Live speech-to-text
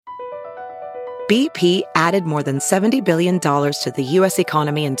BP added more than $70 billion to the U.S.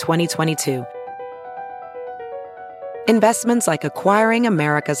 economy in 2022. Investments like acquiring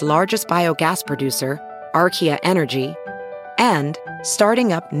America's largest biogas producer, Archaea Energy, and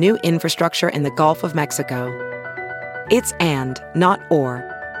starting up new infrastructure in the Gulf of Mexico. It's and, not or.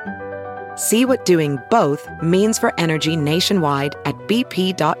 See what doing both means for energy nationwide at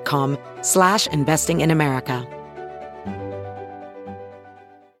bp.com/investing in America.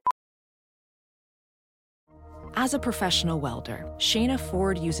 As a professional welder, Shayna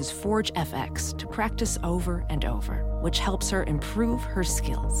Ford uses Forge FX to practice over and over, which helps her improve her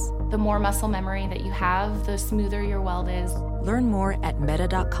skills. The more muscle memory that you have, the smoother your weld is. Learn more at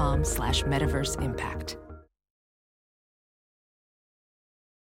meta.com/metaverse impact.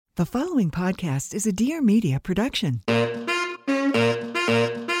 The following podcast is a Dear Media production.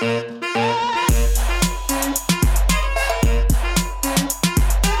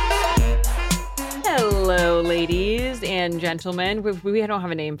 Hello, ladies and gentlemen. We don't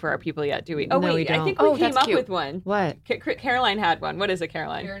have a name for our people yet, do we? Oh, No, wait, we don't. I think we came up cute. with one. What? Caroline had one. What is it,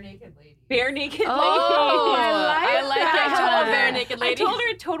 Caroline? Bare naked lady. Bare naked lady. Oh, I like that. it. I told a bare naked lady. I told her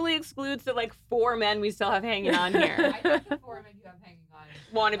it totally excludes the like 4 men we still have hanging on here. I think the 4 men you have hanging on.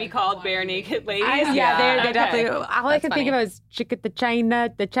 Want to be called bare naked ladies? They Okay. definitely. All I That's can funny. think of is chicken,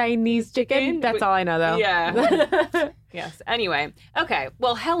 the Chinese chicken. That's all I know, though. Yeah. Yes. Anyway. Okay.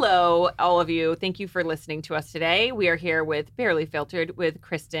 Well, hello, all of you. Thank you for listening to us today. We are here with Barely Filtered with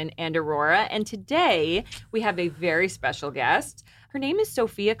Kristen and Aurora. And today we have a very special guest. Her name is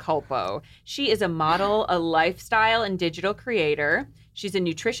Sophia Culpo. She is a model, a lifestyle and digital creator. She's a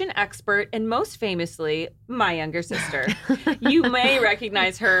nutrition expert and most famously, my younger sister. You may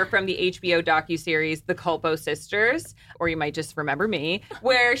recognize her from the HBO docuseries The Culpo Sisters, or you might just remember me,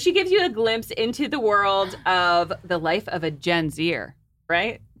 where she gives you a glimpse into the world of the life of a Gen Zer,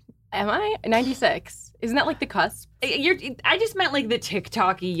 right? Am I? 96. Isn't that like the cusp? I just meant like the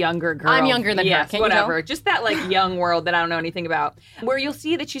TikTok-y younger girl. I'm younger than her. Yes, Can't you whatever. tell? Just that like young world that I don't know anything about. Where you'll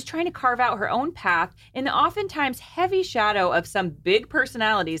see that she's trying to carve out her own path in the oftentimes heavy shadow of some big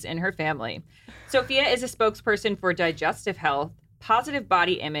personalities in her family. Sophia is a spokesperson for digestive health, positive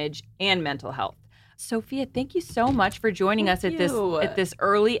body image, and mental health. Sophia, thank you so much for joining us at this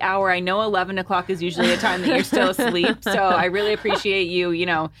early hour. I know 11 o'clock is usually a time that you're still asleep, so I really appreciate you,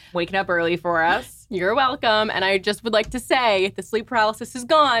 waking up early for us. You're welcome. And I just would like to say the sleep paralysis is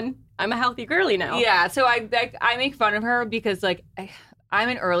gone. I'm a healthy girly now. Yeah, so I make fun of her because I'm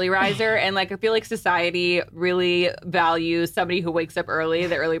an early riser, and I feel like society really values somebody who wakes up early.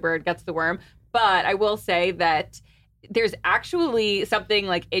 The early bird gets the worm. But I will say that there's actually something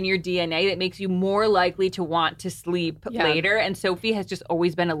in your DNA that makes you more likely to want to sleep later. And Sophie has just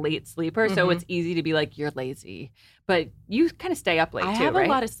always been a late sleeper, so it's easy to be like, you're lazy. But you kind of stay up late too, right? I have a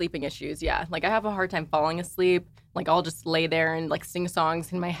lot of sleeping issues, yeah. I have a hard time falling asleep. I'll just lay there and sing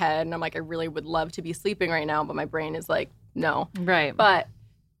songs in my head, and I'm like, I really would love to be sleeping right now, but my brain is like, no. Right. But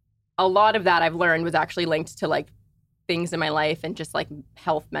a lot of that I've learned was actually linked to things in my life and just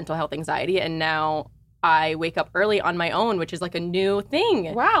health, mental health, anxiety, and now I wake up early on my own, which is a new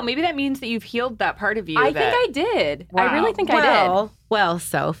thing. Wow, maybe that means that you've healed that part of you. I think I did. Wow. I really think I did. Well,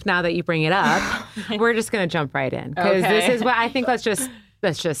 Soph, now that you bring it up, we're just going to jump right in because this is what I think. Let's just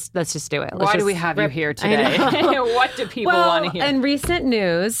do it. Why do we have you here today? What do people want to hear? In recent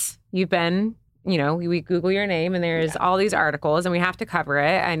news, you've been, we Google your name and there's all these articles and we have to cover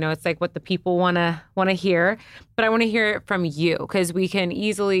it. I know it's what the people want to hear, but I want to hear it from you because we can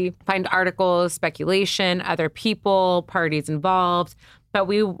easily find articles, speculation, other people, parties involved, but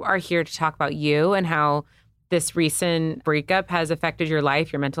we are here to talk about you and how this recent breakup has affected your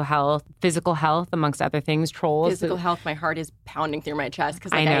life, your mental health, physical health, amongst other things, trolls. Physical health, my heart is pounding through my chest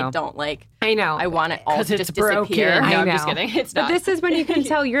because I know. I don't I know. I want it all to just broken. disappear. No, I I'm know. just kidding. It's But not. this is when you can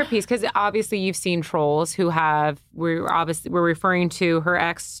tell your piece because obviously you've seen trolls who we're referring to her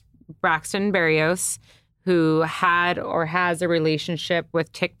ex, Braxton Berrios, who had or has a relationship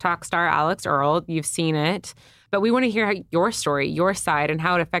with TikTok star Alex Earl. You've seen it. But we want to hear your story, your side, and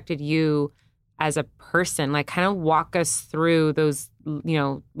how it affected you as a person. Kind of walk us through those,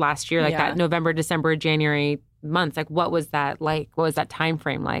 last year, that November, December, January months. What was that like? What was that time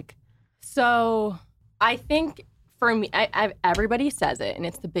frame like? So I think for me, everybody says it, and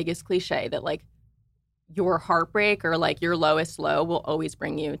it's the biggest cliche that your heartbreak or your lowest low will always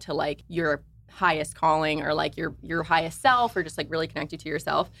bring you to your highest calling or your highest self or just really connect you to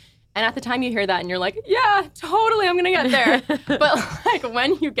yourself. And at the time you hear that and you're like, yeah, totally, I'm going to get there. But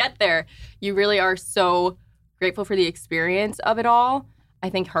when you get there, you really are so grateful for the experience of it all. I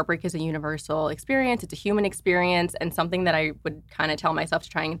think heartbreak is a universal experience. It's a human experience and something that I would kind of tell myself to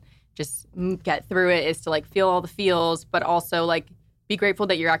try and just get through it is to like feel all the feels, but also like be grateful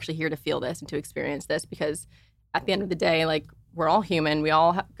that you're actually here to feel this and to experience this, because at the end of the day, like we're all human. We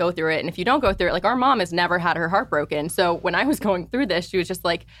all go through it. And if you don't go through it, like our mom has never had her heart broken. So when I was going through this, she was just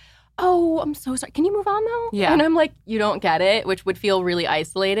like, oh, I'm so sorry. Can you move on though? Yeah. And I'm like, you don't get it, which would feel really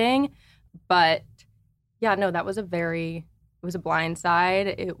isolating. But yeah, no, it was a blind side.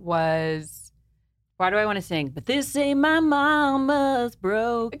 It was... Why do I want to sing? But this ain't my mama's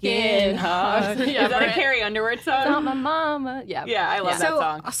broken heart. Yeah, Is that a Carrie Underwood song? Not my mama. Yeah. Yeah, I love that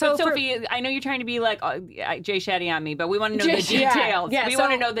song. So but Sophie, I know you're trying to be like Jay Shetty on me, but we want to know the details. Yeah, we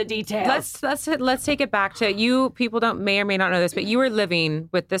want to know the details. Let's take it back to you. People may or may not know this, but you were living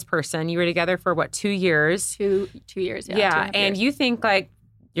with this person. You were together for what, 2 years? 2 years. Yeah. Yeah, and you think like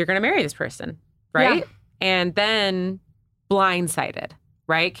you're going to marry this person, right? Yeah. And then blindsided.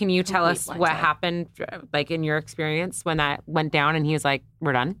 Right? Can you tell us what happened, like in your experience when that went down and he was like,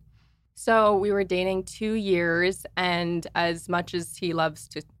 we're done? So we were dating 2 years, and as much as he loves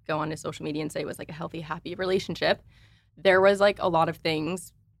to go on his social media and say it was like a healthy, happy relationship, there was like a lot of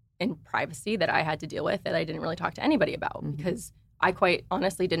things in privacy that I had to deal with that I didn't really talk to anybody about because I quite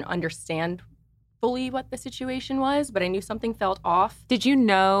honestly didn't understand fully what the situation was, but I knew something felt off. Did you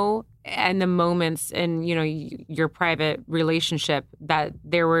know in the moments in, your private relationship that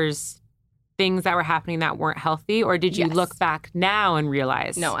there was things that were happening that weren't healthy, or did you look back now and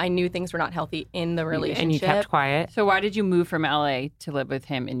realize? No, I knew things were not healthy in the relationship. And you kept quiet? So why did you move from LA to live with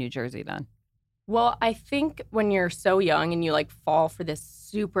him in New Jersey then? Well, I think when you're so young and you like fall for this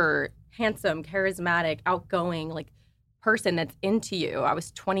super handsome, charismatic, outgoing like person that's into you. I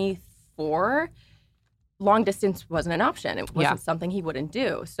was 24. Long distance wasn't an option. It wasn't something he wouldn't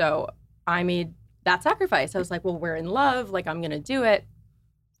do. So I made that sacrifice. I was like, well, we're in love. Like, I'm going to do it.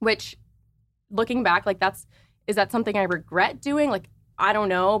 Which, looking back, like, is that something I regret doing? Like, I don't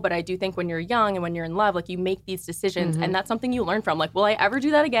know. But I do think when you're young and when you're in love, like, you make these decisions. And that's something you learn from. Like, will I ever do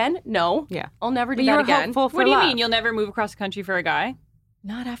that again? No. Yeah. I'll never do that again. What do you mean? You'll never move across the country for a guy?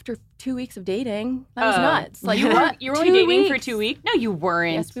 Not after 2 weeks of dating. That was nuts. Like, you were only dating for 2 weeks? No, you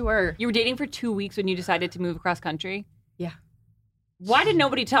weren't. Yes, we were. You were dating for 2 weeks when you decided to move across country? Yeah. Why did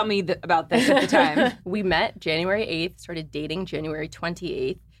nobody tell me about this at the time? We met January 8th, started dating January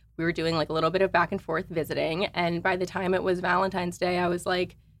 28th. We were doing like a little bit of back and forth visiting. And by the time it was Valentine's Day, I was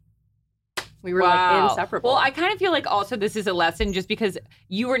like, we were like inseparable. Well, I kind of feel like also this is a lesson just because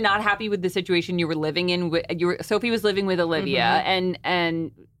you were not happy with the situation you were living in. Sophie was living with Olivia and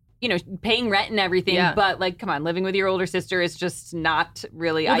paying rent and everything. Yeah. But like, come on, living with your older sister is just not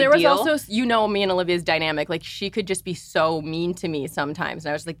really ideal. There was also, me and Olivia's dynamic. Like, she could just be so mean to me sometimes.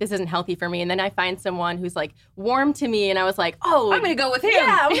 And I was like, this isn't healthy for me. And then I find someone who's like warm to me. And I was like, oh, I'm going to go with him.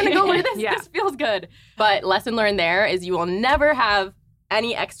 Yeah, I'm going to go with this. This feels good. But lesson learned there is you will never have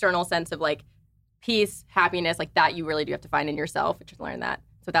any external sense of like peace, happiness, like that you really do have to find in yourself. I just learned that.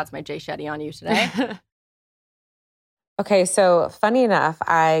 So that's my Jay Shetty on you today. Okay, so funny enough,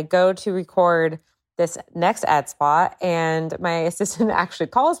 I go to record this next ad spot and my assistant actually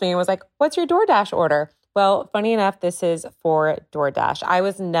calls me and was like, what's your DoorDash order? Well, funny enough, this is for DoorDash. I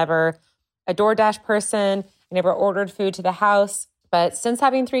was never a DoorDash person. I never ordered food to the house. But since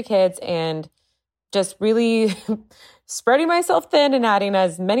having 3 kids and just really spreading myself thin and adding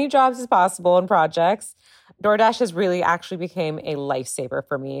as many jobs as possible and projects, DoorDash has really actually became a lifesaver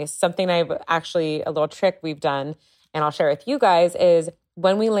for me. Something a little trick we've done, and I'll share with you guys, is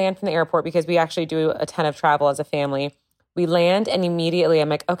when we land from the airport, because we actually do a ton of travel as a family, we land and immediately I'm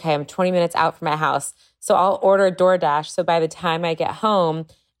like, okay, I'm 20 minutes out from my house. So I'll order DoorDash. So by the time I get home,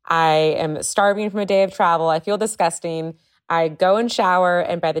 I am starving from a day of travel. I feel disgusting. I go and shower.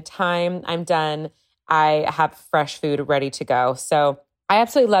 And by the time I'm done, I have fresh food ready to go. So I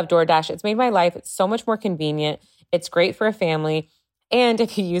absolutely love DoorDash. It's made my life so much more convenient. It's great for a family. And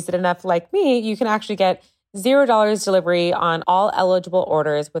if you use it enough like me, you can actually get $0 delivery on all eligible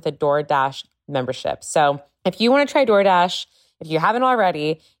orders with a DoorDash membership. So if you want to try DoorDash, if you haven't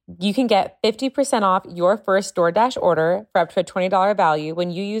already, you can get 50% off your first DoorDash order for up to a $20 value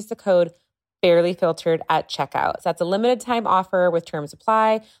when you use the code BARELYFILTERED at checkout. So that's a limited time offer with terms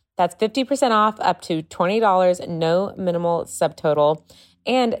apply. That's 50% off up to $20, no minimal subtotal,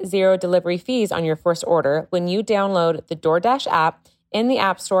 and 0 delivery fees on your first order when you download the DoorDash app in the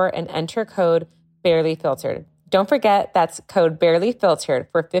App Store and enter code BARELYFILTERED. Don't forget, that's code BARELYFILTERED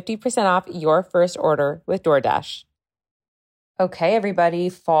for 50% off your first order with DoorDash. Okay, everybody,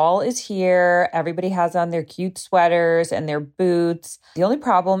 fall is here. Everybody has on their cute sweaters and their boots. The only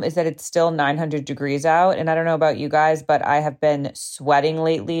problem is that it's still 900 degrees out. And I don't know about you guys, but I have been sweating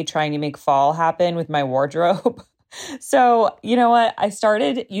lately trying to make fall happen with my wardrobe. So, you know what? I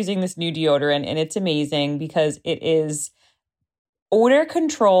started using this new deodorant and it's amazing because it is odor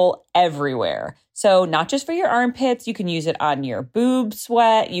control everywhere. So not just for your armpits, you can use it on your boob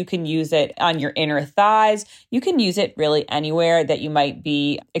sweat, you can use it on your inner thighs, you can use it really anywhere that you might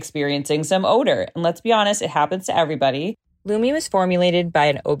be experiencing some odor. And let's be honest, it happens to everybody. Lumi was formulated by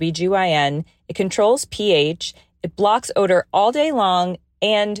an OBGYN. It controls pH, it blocks odor all day long,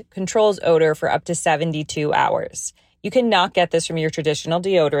 and controls odor for up to 72 hours. You cannot get this from your traditional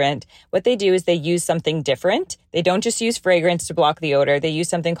deodorant. What they do is they use something different. They don't just use fragrance to block the odor. They use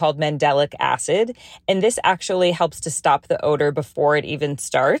something called mandelic acid. And this actually helps to stop the odor before it even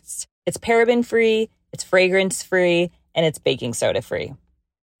starts. It's paraben-free, it's fragrance-free, and it's baking soda-free.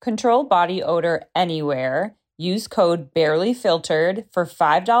 Control body odor anywhere. Use code BARELYFILTERED for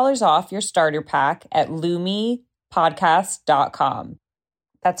 $5 off your starter pack at lumipodcast.com.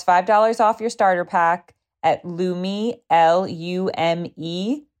 That's $5 off your starter pack at Lumi,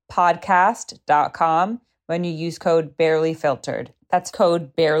 L-U-M-E, podcast.com when you use code BARELYFILTERED. That's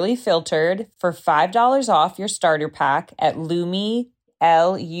code BARELYFILTERED for $5 off your starter pack at Lumi,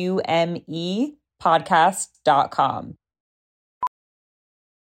 L-U-M-E, podcast.com.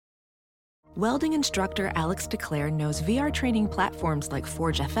 Welding instructor Alex DeClaire knows VR training platforms like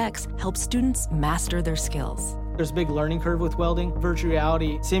Forge FX help students master their skills. There's a big learning curve with welding. Virtual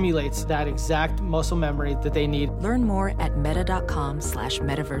reality simulates that exact muscle memory that they need. Learn more at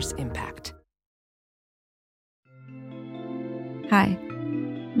meta.com/metaverseimpact. Hi,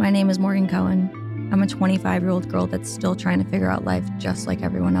 my name is Morgan Cohen. I'm a 25-year-old girl that's still trying to figure out life just like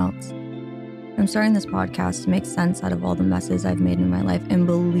everyone else. I'm starting this podcast to make sense out of all the messes I've made in my life, and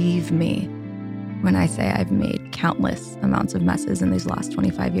believe me when I say I've made countless amounts of messes in these last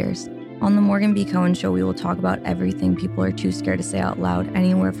 25 years. On the Morgan B. Cohen Show, we will talk about everything people are too scared to say out loud,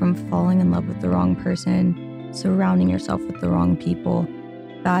 anywhere from falling in love with the wrong person, surrounding yourself with the wrong people,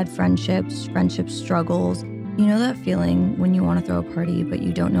 bad friendships, friendship struggles. You know that feeling when you want to throw a party, but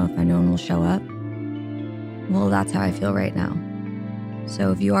you don't know if anyone will show up? Well, that's how I feel right now.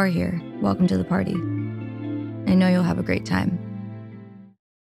 So if you are here, welcome to the party. I know you'll have a great time.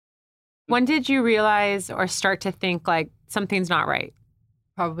 When did you realize or start to think like something's not right?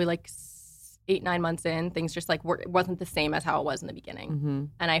 Probably like 8-9 months in, things just like it wasn't the same as how it was in the beginning. Mm-hmm.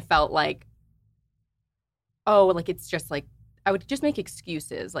 And I felt like, oh, like it's just like, I would just make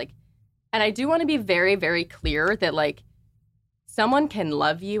excuses. Like, and I do want to be very, very clear that like someone can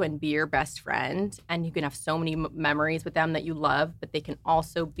love you and be your best friend and you can have so many memories with them that you love, but they can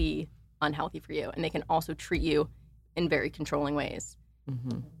also be unhealthy for you and they can also treat you in very controlling ways.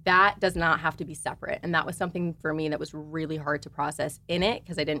 Mm-hmm. That does not have to be separate. And that was something for me that was really hard to process in it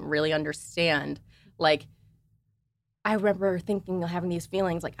because I didn't really understand. Like, I remember thinking, having these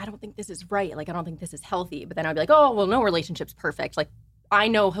feelings like, I don't think this is right. Like, I don't think this is healthy. But then I'd be like, oh, well, no relationship's perfect. Like, I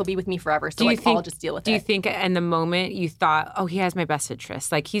know he'll be with me forever. So like, I'll just deal with it. Do you think in the moment you thought, oh, he has my best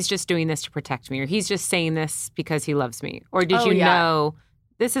interest? Like, he's just doing this to protect me, or he's just saying this because he loves me? Or did you know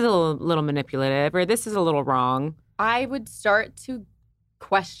this is a little manipulative, or this is a little wrong? I would start to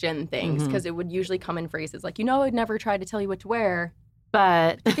question things because it would usually come in phrases like, I'd never try to tell you what to wear,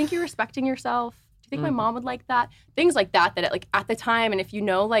 but do you think you're respecting yourself? Do you think my mom would like that? Things like that like at the time, and if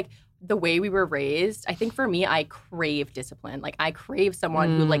like the way we were raised, I think for me, I crave discipline. Like I crave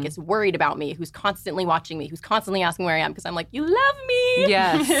someone who like is worried about me, who's constantly watching me, who's constantly asking where I am because I'm like, you love me.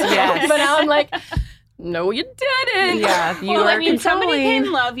 Yes, yes. But now I'm like, no, you didn't. Yeah, somebody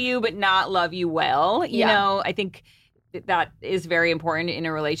can love you but not love you well. You know, I think that is very important in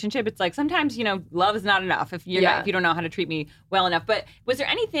a relationship. It's like sometimes, love is not enough if you're if you don't know how to treat me well enough. But was there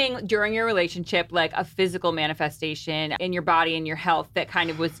anything during your relationship, like a physical manifestation in your body and your health that kind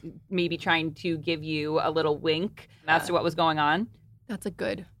of was maybe trying to give you a little wink as to what was going on? That's a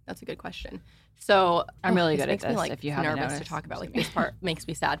good question. So I'm really good at this. Me, if you haven't nervous noticed, to talk about, like this part makes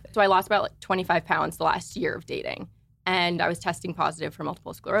me sad. So I lost about like 25 pounds the last year of dating, and I was testing positive for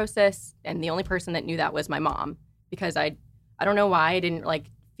multiple sclerosis, and the only person that knew that was my mom. Because I don't know why I didn't like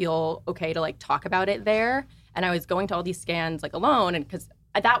feel okay to like talk about it there. And I was going to all these scans like alone, and because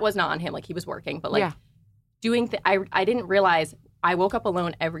that was not on him, like he was working, but like I didn't realize I woke up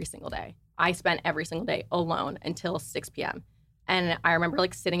alone every single day. I spent every single day alone until 6 p.m. And I remember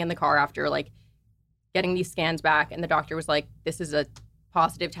like sitting in the car after like getting these scans back, and the doctor was like, this is a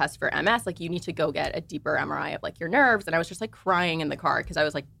positive test for MS. Like you need to go get a deeper MRI of like your nerves. And I was just like crying in the car because I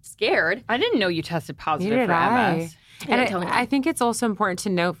was like scared. I didn't know you tested positive for MS. And I think it's also important to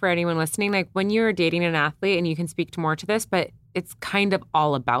note for anyone listening, like when you're dating an athlete, and you can speak more to this, but it's kind of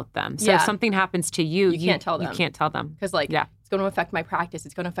all about them. So if something happens to you, you can't tell them. You can't tell them. Because like it's going to affect my practice.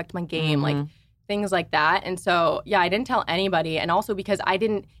 It's going to affect my game. Like things like that. And so, yeah, I didn't tell anybody. And also because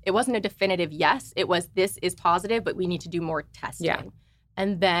it wasn't a definitive yes. It was, this is positive, but we need to do more testing. Yeah.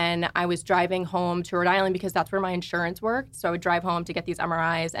 And then I was driving home to Rhode Island because that's where my insurance worked. So I would drive home to get these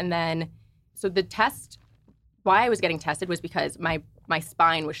MRIs. And then, so the test, why I was getting tested was because my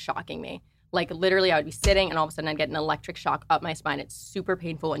spine was shocking me. Like literally I would be sitting and all of a sudden I'd get an electric shock up my spine. It's super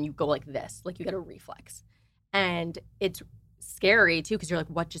painful and you go like this, like you get a reflex. And it's scary too because you're like,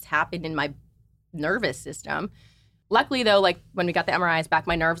 what just happened in my nervous system? Luckily though, like when we got the MRIs back,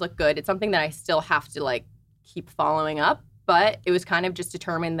 my nerves look good. It's something that I still have to like keep following up, but it was kind of just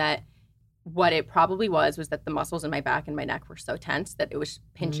determined that what it probably was that the muscles in my back and my neck were so tense that it was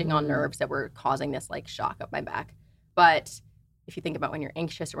pinching on nerves that were causing this like shock up my back. But if you think about when you're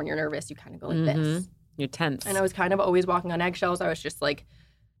anxious or when you're nervous, you kind of go like this. You're tense. And I was kind of always walking on eggshells. I was just like,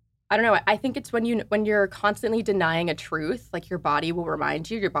 I don't know. I think it's when you're constantly denying a truth, like your body will remind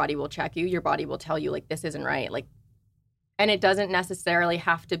you, your body will check you, your body will tell you like this isn't right. Like, and it doesn't necessarily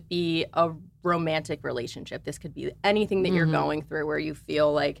have to be a romantic relationship. This could be anything that you're going through where you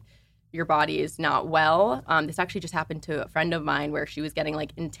feel like your body is not well. This actually just happened to a friend of mine where she was getting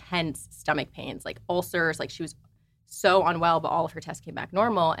like intense stomach pains, like ulcers, like she was so unwell, but all of her tests came back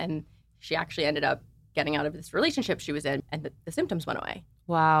normal. And she actually ended up getting out of this relationship she was in and the symptoms went away.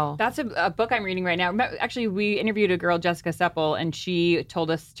 Wow. That's a book I'm reading right now. Actually, we interviewed a girl, Jessica Seppel, and she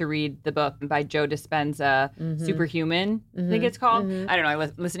told us to read the book by Joe Dispenza, Superhuman, I think it's called. I don't know, I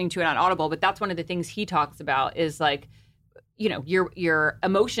was listening to it on Audible, but that's one of the things he talks about is like, you know, your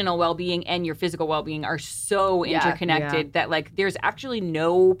emotional well-being and your physical well-being are so interconnected that like there's actually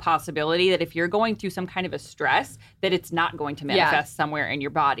no possibility that if you're going through some kind of a stress that it's not going to manifest somewhere in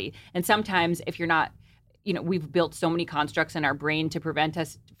your body. And sometimes if you're not, you know, we've built so many constructs in our brain to prevent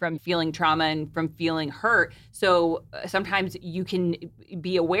us from feeling trauma and from feeling hurt. So sometimes you can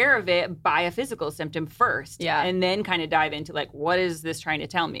be aware of it by a physical symptom first. Yeah. And then kind of dive into like, what is this trying to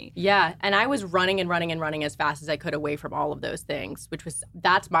tell me? Yeah. And I was running as fast as I could away from all of those things,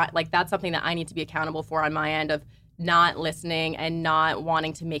 that's something that I need to be accountable for on my end of not listening and not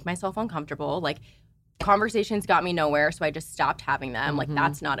wanting to make myself uncomfortable. Like conversations got me nowhere. So I just stopped having them. Like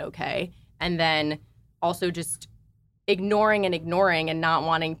that's not okay. And then also just ignoring and not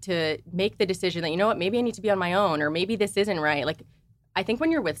wanting to make the decision that, you know what, maybe I need to be on my own or maybe this isn't right. Like, I think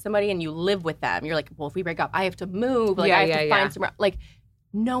when you're with somebody and you live with them, you're like, well, if we break up, I have to move. Like, I have to find somewhere. Like,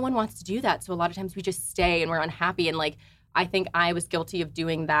 no one wants to do that. So a lot of times we just stay and we're unhappy. And like, I think I was guilty of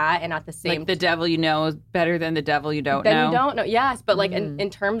doing that. And at the same like the devil you know is better than the devil you don't know. Then you don't know. Yes. But like in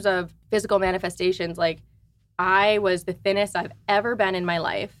terms of physical manifestations, like, I was the thinnest I've ever been in my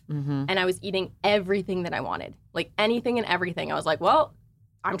life, and I was eating everything that I wanted, like anything and everything. I was like, well,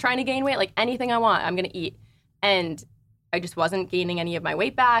 I'm trying to gain weight, like anything I want, I'm going to eat. And I just wasn't gaining any of my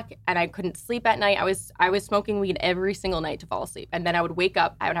weight back, and I couldn't sleep at night. I was smoking weed every single night to fall asleep. And then I would wake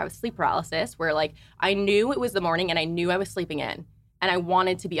up, I would have sleep paralysis where like I knew it was the morning and I knew I was sleeping in and I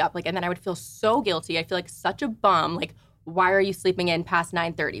wanted to be up. Like, and then I would feel so guilty. I feel like such a bum. Like, why are you sleeping in past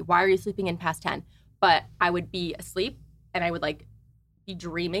 9:30? Why are you sleeping in past 10? But I would be asleep and I would like be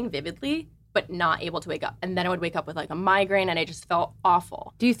dreaming vividly, but not able to wake up. And then I would wake up with like a migraine and I just felt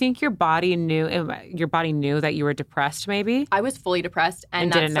awful. Do you think your body knew that you were depressed maybe? I was fully depressed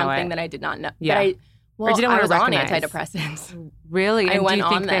and that's something that I did not know. Yeah. I was on recognize. antidepressants. Really? And do you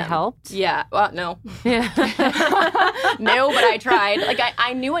think they them. helped? Yeah. Well, no. Yeah. No, but I tried. Like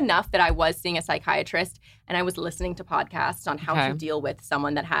I knew enough that I was seeing a psychiatrist and I was listening to podcasts on how to deal with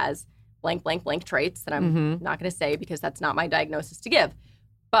someone that has blank, blank, blank traits that I'm not going to say because that's not my diagnosis to give.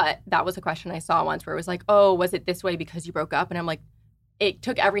 But that was a question I saw once where it was like, oh, was it this way because you broke up? And I'm like, it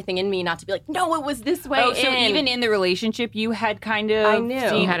took everything in me not to be like, no, it was this way. Oh, so even in the relationship, you had kind of... I knew.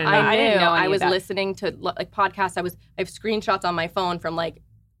 I didn't know I was listening to like podcasts. I have screenshots on my phone from like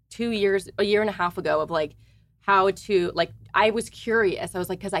a year and a half ago of like how to, like, I was curious. I was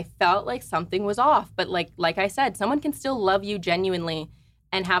like, because I felt like something was off. But like I said, someone can still love you genuinely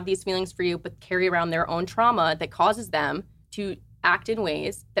and have these feelings for you, but carry around their own trauma that causes them to act in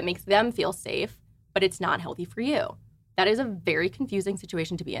ways that makes them feel safe, but it's not healthy for you. That is a very confusing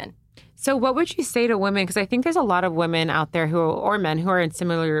situation to be in. So what would you say to women? Because I think there's a lot of women out there or men who are in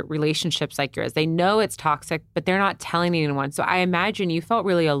similar relationships like yours. They know it's toxic, but they're not telling anyone. So I imagine you felt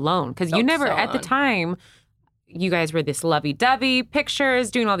really alone because you never, at the time, you guys were this lovey-dovey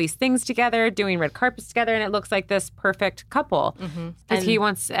pictures, doing all these things together, doing red carpets together, and it looks like this perfect couple. Because he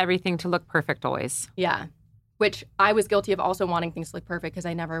wants everything to look perfect always. Yeah. Which I was guilty of also wanting things to look perfect because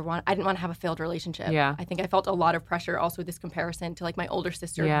I didn't want to have a failed relationship. Yeah. I think I felt a lot of pressure also with this comparison to like my older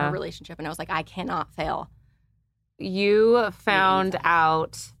sister and her relationship. And I was like, I cannot fail. You found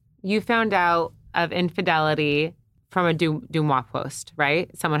out of infidelity from a Dumois post, right?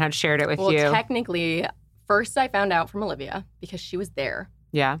 Someone had shared it with you. Well, technically, first I found out from Olivia because she was there.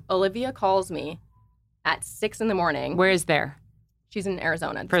 Yeah. Olivia calls me at 6 a.m. Where is there? She's in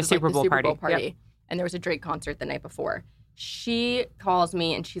Arizona. For a Super Bowl party. Yep. And there was a Drake concert the night before. She calls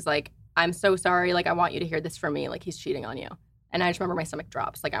me and she's like, I'm so sorry. Like, I want you to hear this from me. Like, he's cheating on you. And I just remember my stomach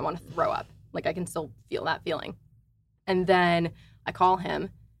drops. Like, I want to throw up. Like, I can still feel that feeling. And then I call him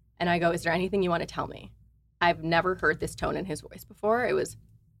and I go, is there anything you want to tell me? I've never heard this tone in his voice before. It was,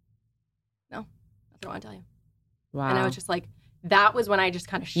 no, nothing I want to tell you. Wow. And I was just like, that was when I just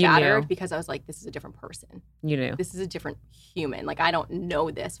kind of shattered because I was like, this is a different person. You knew. This is a different human. Like, I don't know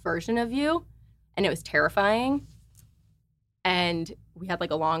this version of you. And it was terrifying. And we had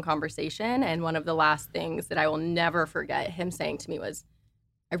like a long conversation. And one of the last things that I will never forget him saying to me was,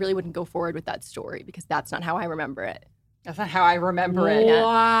 I really wouldn't go forward with that story because that's not how I remember it. That's not how I remember it. Yeah.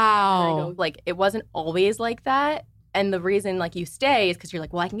 Wow. And I go, like, it wasn't always like that. And the reason, like, you stay is because you're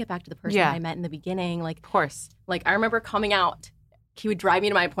like, well, I can get back to the person I met in the beginning. Like, of course. Like, I remember coming out. He would drive me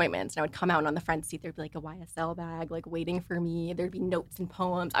to my appointments, and I would come out, and on the front seat, there'd be, like, a YSL bag, like, waiting for me. There'd be notes and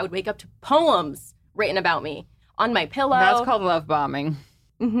poems. I would wake up to poems written about me on my pillow. That's called love bombing.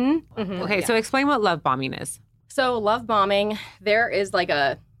 Okay, so explain what love bombing is. So love bombing, there is, like,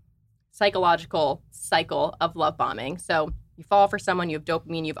 a psychological cycle of love bombing. So you fall for someone, you have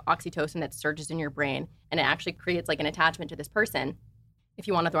dopamine, you have oxytocin that surges in your brain, and it actually creates like an attachment to this person. If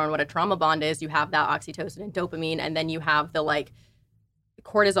you want to throw in what a trauma bond is, you have that oxytocin and dopamine, and then you have the like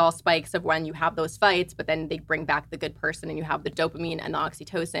cortisol spikes of when you have those fights, but then they bring back the good person and you have the dopamine and the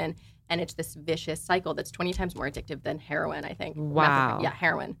oxytocin, and it's this vicious cycle that's 20 times more addictive than heroin, I think. Wow. Yeah,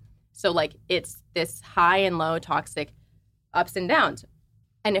 heroin. So like it's this high and low toxic ups and downs.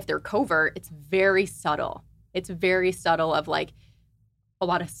 And if they're covert, it's very subtle. It's very subtle of like a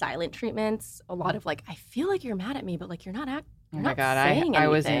lot of silent treatments, a lot of like, I feel like you're mad at me, but like you're not saying anything. I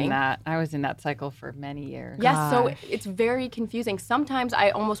was in that cycle for many years. Yes, so it's very confusing. Sometimes I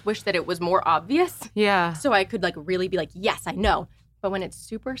almost wish that it was more obvious. Yeah. So I could like really be like, yes, I know. But when it's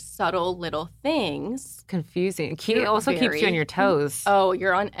super subtle little things. Confusing. It also keeps you on your toes. Oh,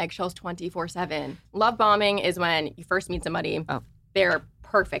 you're on eggshells 24/7. Love bombing is when you first meet somebody. Oh. They're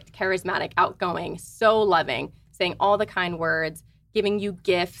perfect, charismatic, outgoing, so loving, saying all the kind words, giving you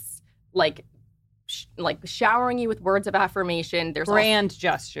gifts, like showering you with words of affirmation. There's grand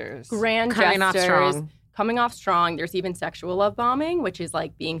gestures. Coming off strong. There's even sexual love bombing, which is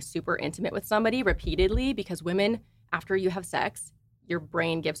like being super intimate with somebody repeatedly, because women, after you have sex, your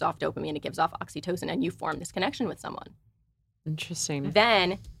brain gives off dopamine, it gives off oxytocin, and you form this connection with someone. Interesting.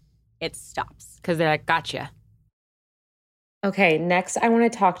 Then it stops. Because they're like, gotcha. Okay, next I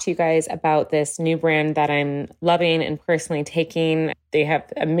want to talk to you guys about this new brand that I'm loving and personally taking. They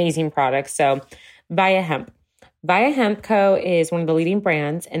have amazing products. So Via Hemp. Via Hemp Co. is one of the leading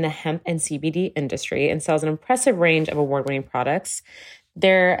brands in the hemp and CBD industry and sells an impressive range of award-winning products.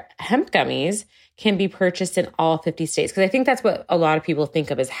 Their hemp gummies can be purchased in all 50 states, because I think that's what a lot of people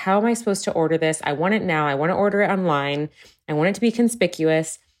think of is, how am I supposed to order this? I want it now. I want to order it online. I want it to be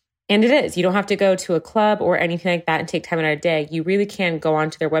conspicuous. And it is. You don't have to go to a club or anything like that and take time out of a day. You really can go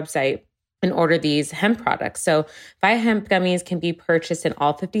onto their website and order these hemp products. So Via Hemp gummies can be purchased in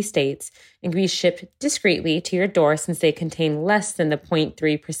all 50 states and can be shipped discreetly to your door, since they contain less than the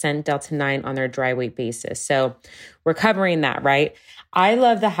 0.3% Delta-9 on their dry weight basis. So we're covering that, right? I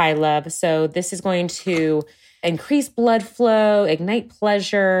love the high love. So this is going to increase blood flow, ignite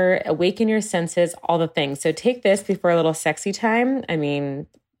pleasure, awaken your senses, all the things. So take this before a little sexy time. I mean,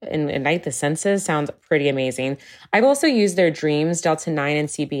 and ignite the senses sounds pretty amazing. I've also used their Dreams Delta-9 and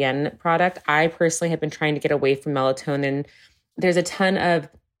CBN product. I personally have been trying to get away from melatonin. There's a ton of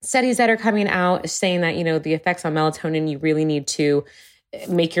studies that are coming out saying that, you know, the effects on melatonin, you really need to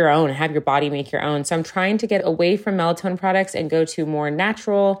make your own, have your body make your own. So I'm trying to get away from melatonin products and go to more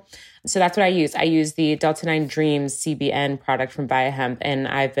natural. So that's what I use. I use the Delta-9 Dreams CBN product from Via Hemp, and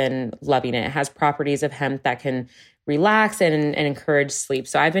I've been loving it. It has properties of hemp that can relax and encourage sleep.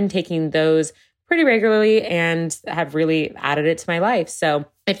 So I've been taking those pretty regularly and have really added it to my life. So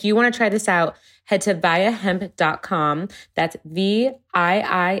if you want to try this out, head to viahemp.com. That's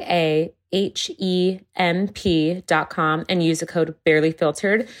VIAHEMP.com and use the code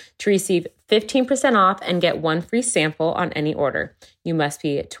BarelyFiltered to receive 15% off and get one free sample on any order. You must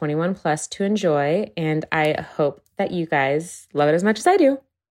be 21 plus to enjoy, and I hope that you guys love it as much as I do.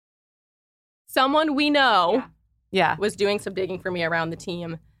 Someone we know was doing some digging for me around the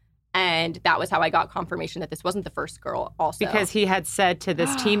team. And that was how I got confirmation that this wasn't the first girl also. Because he had said to this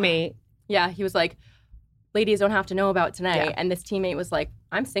teammate. Yeah, he was like, ladies don't have to know about tonight. Yeah. And this teammate was like,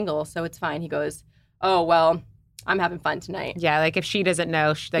 I'm single, so it's fine. He goes, oh, well, I'm having fun tonight. Yeah, like if she doesn't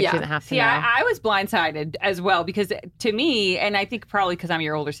know, she doesn't have to know. Yeah, I was blindsided as well because to me, and I think probably because I'm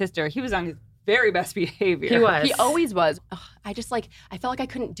your older sister, he was on his very best behavior. He was. He always was. Ugh, I felt like I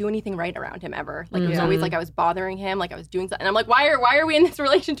couldn't do anything right around him ever. Like it was always like I was bothering him, like I was doing something. And I'm like, why are we in this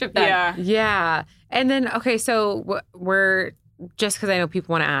relationship then? Yeah. Yeah. And then, okay, so we're, just because I know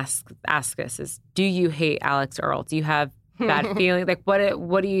people want to ask us is, do you hate Alex Earl? Do you have bad feelings? Like,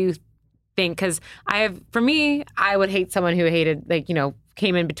 what do you think? Because for me, I would hate someone who hated, like, you know,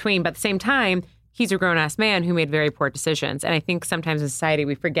 came in between. But at the same time, he's a grown-ass man who made very poor decisions. And I think sometimes in society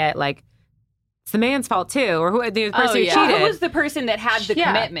we forget, like, it's the man's fault too, or who the person who cheated. Who was the person that had the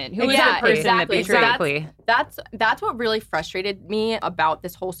commitment? Who was the person that betrayed? Exactly. That's what really frustrated me about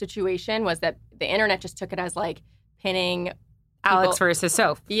this whole situation was that the internet just took it as like pinning Alex versus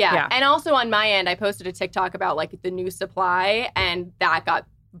Soph. Yeah. And also on my end, I posted a TikTok about like the new supply, and that got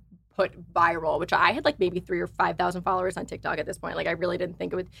put viral, which I had like maybe 3,000 or 5,000 followers on TikTok at this point. Like I really didn't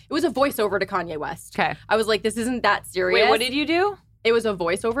think it was a voiceover to Kanye West. Okay. I was like, this isn't that serious. Wait, what did you do? It was a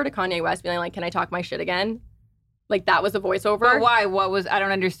voiceover to Kanye West being like, can I talk my shit again? Like that was a voiceover. But why? I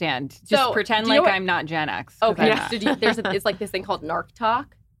don't understand. Just pretend like I'm not Gen X. Okay. Yeah. It's like this thing called Narc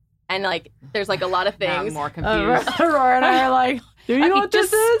Talk. And like, there's like a lot of things. I'm more confused. Aurora and I are like, do you know what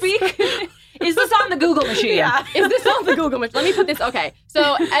this is? Speak. Is this on the Google machine? Yeah. Is this on the Google machine? Let me put this. Okay.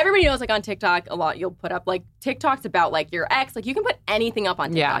 So everybody knows like on TikTok, a lot you'll put up like TikToks about like your ex. Like you can put anything up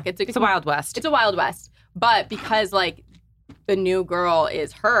on TikTok. Yeah. It's a Wild West. It's a Wild West. But because like the new girl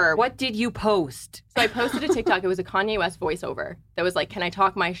is her. What did you post? So I posted a TikTok. It was a Kanye West voiceover that was like, can I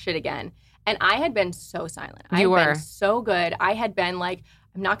talk my shit again? And I had been so silent. I had been so good. I had been like,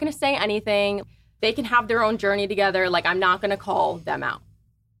 I'm not going to say anything. They can have their own journey together. Like, I'm not going to call them out.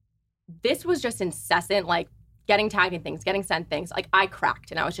 This was just incessant, like, getting tagged in things, getting sent things. Like, I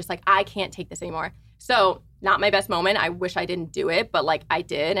cracked, and I was just like, I can't take this anymore. So, not my best moment. I wish I didn't do it, but, like, I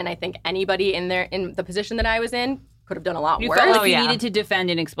did. And I think anybody in the position that I was in could have done a lot worse. You felt like you needed to defend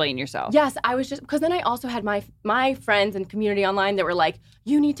and explain yourself. Yes, I was just, because then I also had my friends and community online that were like,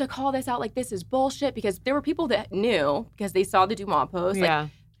 you need to call this out, like this is bullshit, because there were people that knew because they saw the Dumas post. Yeah.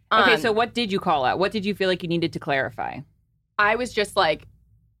 Like, okay, so what did you call out? What did you feel like you needed to clarify? I was just like,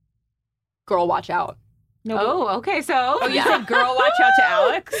 girl, watch out. No. Oh, okay. So you said, girl, watch out to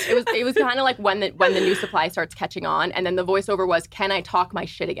Alex? It was kind of like when the new supply starts catching on, and then the voiceover was, can I talk my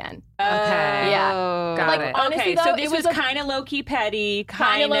shit again? Okay. Yeah. Got like, it. Honestly, Okay, though, so this was kind of low-key petty.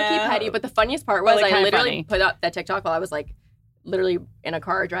 Kind of low-key petty, but the funniest part was like I kinda literally funny. put up that TikTok while I was like literally in a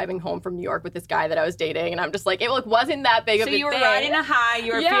car driving home from New York with this guy that I was dating, and I'm just like, it wasn't that big of a thing. So you were riding a high,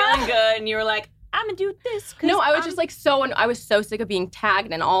 you were feeling good, and you were like, I'm gonna do this. No, I was just like I was so sick of being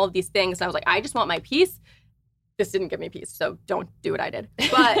tagged and all of these things, and I was like, I just want my peace. This didn't give me peace, so don't do what I did.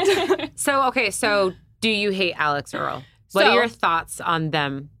 But so do you hate Alex Earl? What are your thoughts on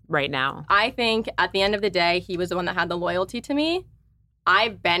them right now? I think at the end of the day, he was the one that had the loyalty to me.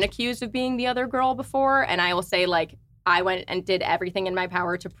 I've been accused of being the other girl before, and I will say, like, I went and did everything in my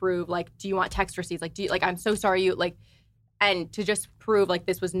power to prove, like, do you want text receipts? Like, I'm so sorry you, like, and to just prove, like,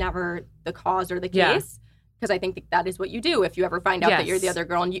 this was never the cause or the case. Because I think that is what you do if you ever find out that you're the other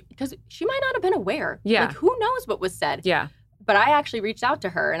girl. And because she might not have been aware. Yeah. Like, who knows what was said? Yeah. But I actually reached out to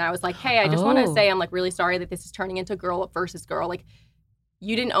her, and I was like, hey, I just want to say I'm, like, really sorry that this is turning into girl versus girl. Like,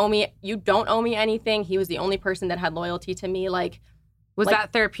 you don't owe me anything. He was the only person that had loyalty to me. Like, was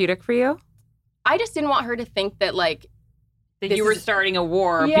that therapeutic for you? I just didn't want her to think that, like, that you were starting a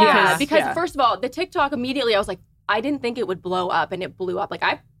war. Yeah, because first of all, the TikTok immediately, I was like, I didn't think it would blow up, and it blew up. Like,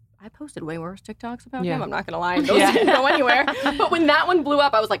 I posted way worse TikToks about him. I'm not going to lie. Those didn't go anywhere. But when that one blew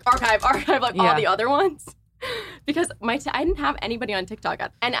up, I was like, archive, like all the other ones. Because I didn't have anybody on TikTok.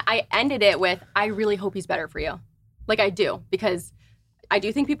 And I ended it with, I really hope he's better for you. Like, I do. Because I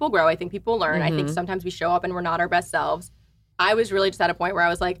do think people grow. I think people learn. I think sometimes we show up and we're not our best selves. I was really just at a point where I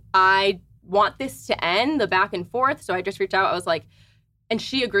was like, I want this to end, the back and forth. So I just reached out. I was like, and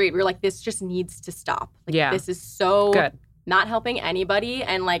she agreed. We were like, this just needs to stop. Like, this is so good. Not helping anybody.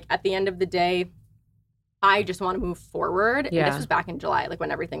 And like at the end of the day, I just want to move forward. Yeah. And this was back in July, like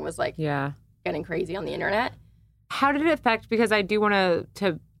when everything was like getting crazy on the internet. How did it affect, because I do want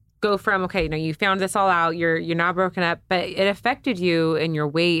to go from, okay, you found this all out, you're not broken up, but it affected you and your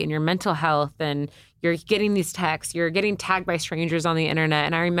weight and your mental health, and you're getting these texts, you're getting tagged by strangers on the internet.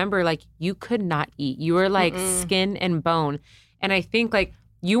 And I remember, like, you could not eat. You were like skin and bone. And I think, like,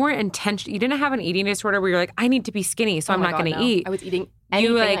 you weren't intentional. You didn't have an eating disorder where you're like, I need to be skinny, so I'm not going to eat. I was eating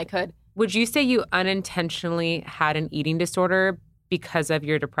anything I could. Would you say you unintentionally had an eating disorder because of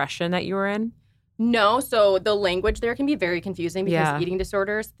your depression that you were in? No, so the language there can be very confusing because eating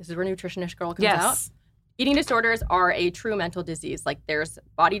disorders, this is where Nutritionist Girl comes out. Eating disorders are a true mental disease. Like there's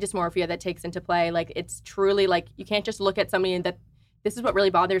body dysmorphia that takes into play. Like it's truly like you can't just look at somebody and that this is what really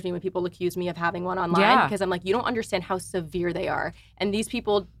bothers me when people accuse me of having one online because I'm like, you don't understand how severe they are. And these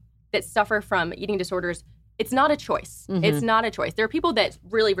people that suffer from eating disorders, it's not a choice. It's not a choice. There are people that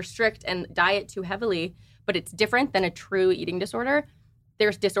really restrict and diet too heavily, but it's different than a true eating disorder.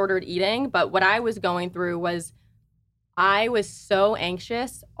 There's disordered eating, but what I was going through was I was so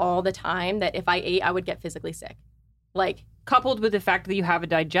anxious all the time that if I ate, I would get physically sick. Like coupled with the fact that you have a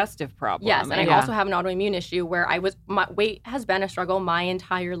digestive problem. Yes, and I also have an autoimmune issue where my weight has been a struggle my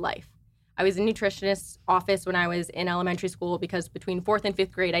entire life. I was in a nutritionist's office when I was in elementary school because between 4th and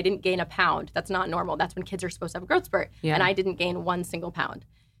 5th grade, I didn't gain a pound. That's not normal. That's when kids are supposed to have a growth spurt. And I didn't gain one single pound.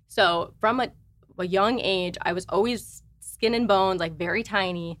 So from a young age, I was always skin and bones, like very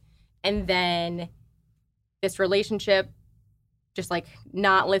tiny. And then this relationship, just like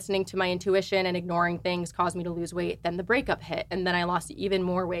not listening to my intuition and ignoring things caused me to lose weight. Then the breakup hit and then I lost even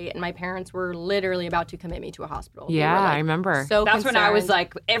more weight. And my parents were literally about to commit me to a hospital. Yeah, like, I remember. So that's when I was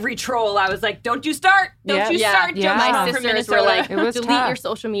like, every troll, I was like, don't you start. Don't you start. Yeah. My sisters were like, delete tough. your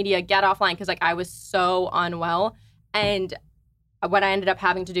social media, get offline. Because like I was so unwell. And what I ended up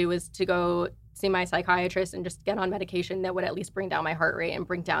having to do was to go see my psychiatrist and just get on medication that would at least bring down my heart rate and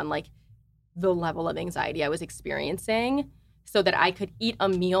bring down like the level of anxiety I was experiencing so that I could eat a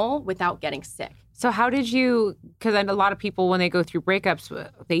meal without getting sick. So how did you, because a lot of people when they go through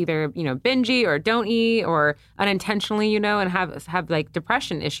breakups, they either, binge eat or don't eat or unintentionally, and have like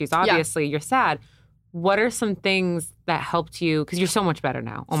depression issues. Obviously, you're sad. What are some things that helped you? Because you're so much better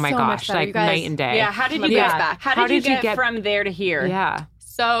now. Oh my gosh, like night and day. Yeah, how did you get from there to here? Yeah.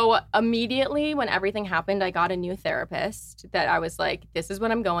 So immediately when everything happened, I got a new therapist that I was like, this is what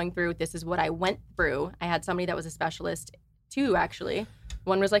I'm going through. This is what I went through. I had somebody that was a specialist too, actually.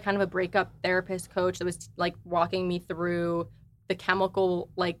 One was like kind of a breakup therapist coach that was like walking me through the chemical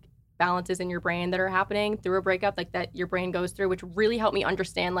like balances in your brain that are happening through a breakup, like that your brain goes through, which really helped me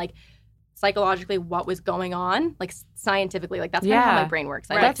understand like psychologically what was going on, like scientifically, like that's kind of how my brain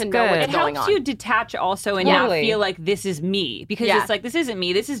works. I like to know what's going on. It helps you detach also and not feel like this is me because it's like, this isn't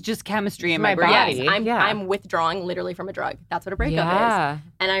me. This is just chemistry in my brain. Yes, I'm withdrawing literally from a drug. That's what a breakup is.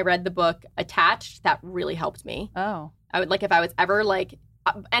 And I read the book Attached. That really helped me. Oh. I would like if I was ever like,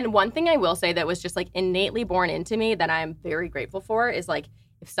 and one thing I will say that was just like innately born into me that I'm very grateful for is like,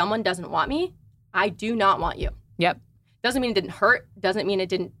 if someone doesn't want me, I do not want you. Yep. Doesn't mean it didn't hurt. Doesn't mean it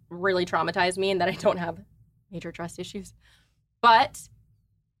didn't really traumatize me and that I don't have major trust issues. But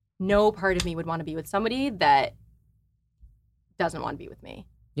no part of me would want to be with somebody that doesn't want to be with me.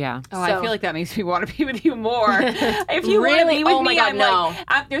 Yeah. Oh, I feel like that makes me want to be with you more. If you really want to be with me, I'm no.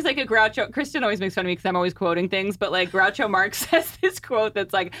 like, there's like a Groucho. Kristen always makes fun of me because I'm always quoting things, but like Groucho Marx says this quote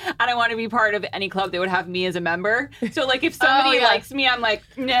that's like, I don't want to be part of any club that would have me as a member. So like if somebody likes me, I'm like,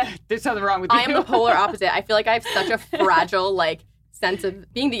 nah, there's something wrong with you. I am the polar opposite. I feel like I have such a fragile like sense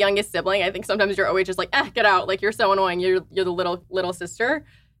of being the youngest sibling. I think sometimes you're always just like, get out. Like you're so annoying. You're the little sister.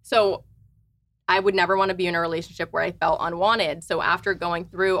 So I would never want to be in a relationship where I felt unwanted. So after going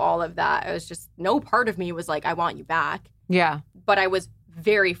through all of that, I was just, no part of me was like, I want you back. Yeah. But I was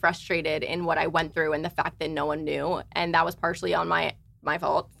very frustrated in what I went through and the fact that no one knew. And that was partially on my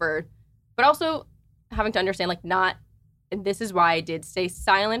fault but also having to understand like and this is why I did stay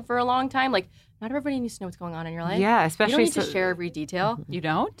silent for a long time. Like not everybody needs to know what's going on in your life. Yeah, especially you don't need to share every detail. You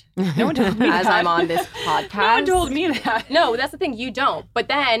don't? No one told me as that. I'm on this podcast. No one told me that. No, that's the thing. You don't. But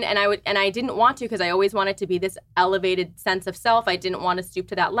then, and I didn't want to because I always wanted to be this elevated sense of self. I didn't want to stoop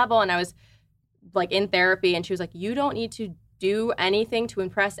to that level. And I was like in therapy, and she was like, "You don't need to do anything to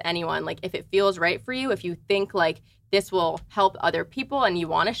impress anyone. Like if it feels right for you, if you think like this will help other people and you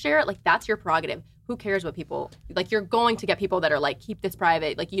want to share it, like that's your prerogative. Who cares what people, like you're going to get people that are like, keep this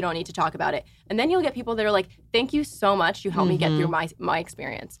private, like you don't need to talk about it. And then you'll get people that are like, thank you so much. You helped me get through my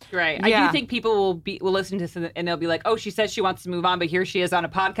experience. Right. Yeah. I do think people will listen to this and they'll be like, oh, she says she wants to move on, but here she is on a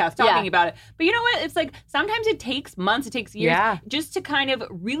podcast talking about it. But you know what? It's like, sometimes it takes months, it takes years just to kind of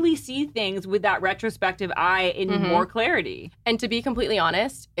really see things with that retrospective eye in more clarity. And to be completely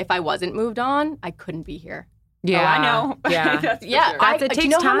honest, if I wasn't moved on, I couldn't be here. Yeah, I know. Yeah, Sure. It takes do you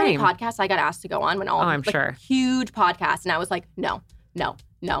know time. how many podcasts I got asked to go on when I'm sure huge podcasts, and I was like, no,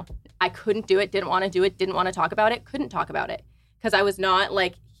 I couldn't do it. Didn't want to do it. Didn't want to talk about it. Couldn't talk about it because I was not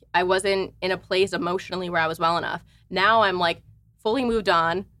like I wasn't in a place emotionally where I was well enough. Now I'm like fully moved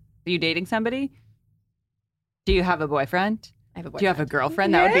on. Are you dating somebody? Do you have a boyfriend? I have a boyfriend. Do you have a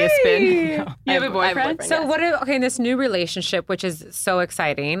girlfriend? That would be a spin. No. You have a I have boyfriend? So yes. what if, okay, in this new relationship, which is so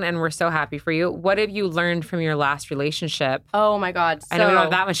exciting and we're so happy for you, what have you learned from your last relationship? Oh my God. I know we don't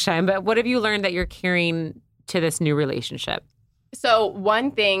have that much time, but what have you learned that you're carrying to this new relationship? So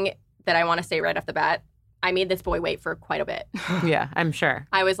one thing that I want to say right off the bat, I made this boy wait for quite a bit. Yeah, I'm sure.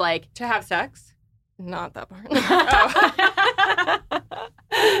 I was like, To have sex? not that part.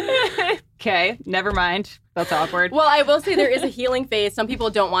 Okay, never mind. That's awkward. Well, I will say there is a healing phase. Some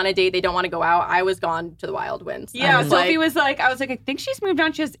people don't want to date. They don't want to go out. I was gone to the wild winds. Yeah, I was Sophie was like, I think she's moved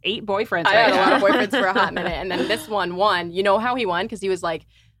on. She has 8 boyfriends. I right had a now. lot of boyfriends for a hot minute. And then this one won. You know how he won? Because he was like,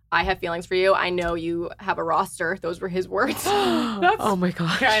 I have feelings for you. I know you have a roster. Those were his words. That's Oh my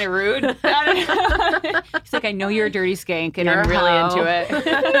gosh. kind of rude. He's like, I know you're a dirty skank, and You're I'm a really hoe. into it.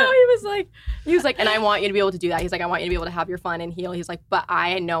 No, he was like, and I want you to be able to do that. He's like, I want you to be able to have your fun and heal. He's like, but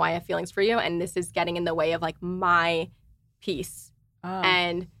I know I have feelings for you, and this is getting in the way of like my peace. Oh.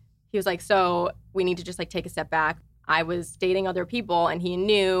 And he was like, so we need to just like take a step back. I was dating other people, and he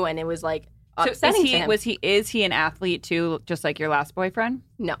knew, and it was like upsetting to him. Is he an athlete too, just like your last boyfriend?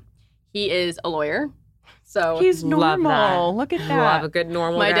 No, he is a lawyer. So He's Love normal. that. Look at Love that. a good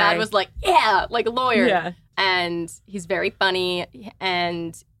normal my guy. dad was like, yeah, like a lawyer. Yeah. And he's very funny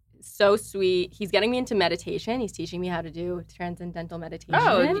and so sweet. He's getting me into meditation. He's teaching me how to do transcendental meditation.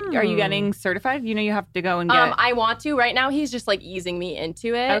 Oh, are you getting certified? You know you have to go and get... I want to. Right now, he's just like easing me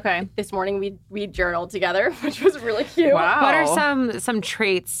into it. Okay. This morning, we journaled together, which was really cute. Wow. What are some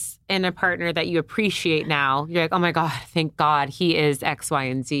traits in a partner that you appreciate now? You're like, oh my God, thank God he is X, Y,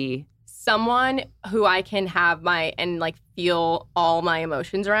 and Z. Someone who I can have and like feel all my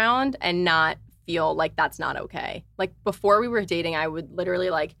emotions around and not feel like that's not okay. Like before we were dating, I would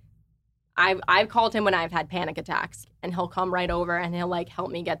literally like, I've called him when I've had panic attacks, and he'll come right over and he'll like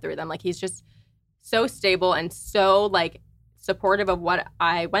help me get through them. Like he's just so stable and so like supportive of what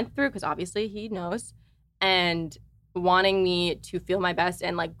I went through, because obviously he knows, and wanting me to feel my best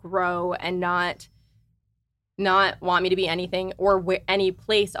and like grow and not want me to be anything or any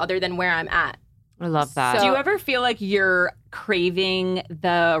place other than where I'm at. I love that. Do you ever feel like you're craving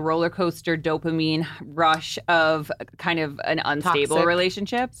the roller coaster dopamine rush of kind of an unstable Toxic.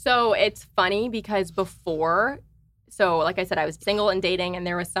 relationship? So it's funny because before, so like I said, I was single and dating, and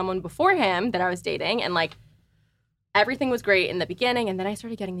there was someone before him that I was dating, and like everything was great in the beginning, and then I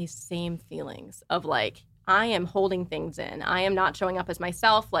started getting these same feelings of like, I am holding things in. I am not showing up as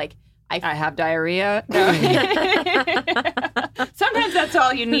myself. Like I have diarrhea. No. Sometimes that's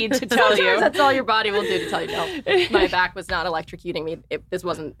all you need to tell you. That's all your body will do to tell you no. My back was not electrocuting me. This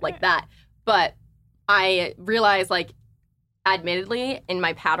wasn't like that. But I realized, like, admittedly, in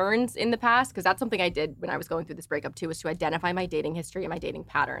my patterns in the past, because that's something I did when I was going through this breakup too, was to identify my dating history and my dating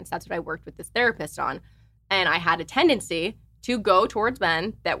patterns. That's what I worked with this therapist on. And I had a tendency to go towards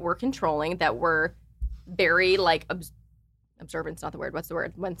men that were controlling, that were very, like, observant's not the word. What's the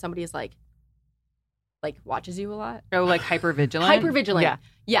word? When somebody is like watches you a lot. Oh, like hypervigilant? Hypervigilant. Yeah.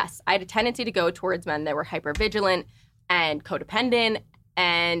 Yes. I had a tendency to go towards men that were hypervigilant and codependent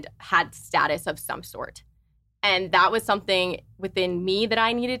and had status of some sort. And that was something within me that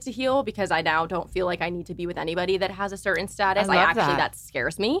I needed to heal, because I now don't feel like I need to be with anybody that has a certain status. That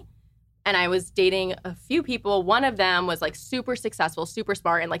scares me. And I was dating a few people. One of them was like super successful, super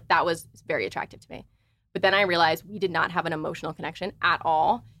smart, and like that was very attractive to me. But then I realized we did not have an emotional connection at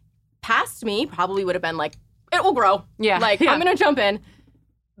all. Past me probably would have been like, it will grow. Yeah. Like, I'm going to jump in.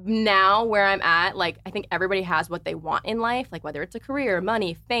 Now where I'm at, like, I think everybody has what they want in life, like whether it's a career,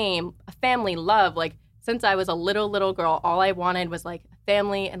 money, fame, a family, love. Like, since I was a little girl, all I wanted was like a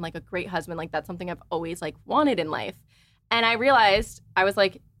family and like a great husband. Like, that's something I've always like wanted in life. And I realized, I was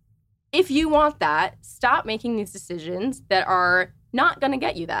like, if you want that, stop making these decisions that are not going to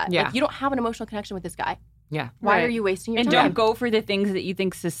get you that. Yeah. Like, you don't have an emotional connection with this guy. Yeah. Why Right. are you wasting your And time? don't go for the things that you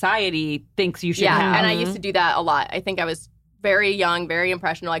think society thinks you should have. And I used to do that a lot. I think I was very young, very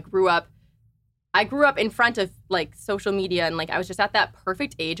impressionable. I grew up in front of like social media, and like I was just at that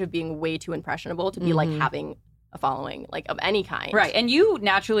perfect age of being way too impressionable to be like having a following like of any kind. Right. And you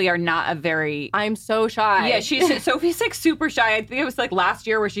naturally are not a very... I'm so shy. Yeah, Sophie's like super shy. I think it was like last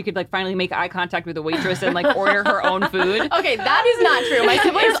year where she could like finally make eye contact with the waitress and like order her own food. Okay, that is not true. My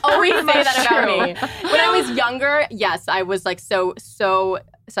siblings always say that about me. When I was younger, yes, I was like such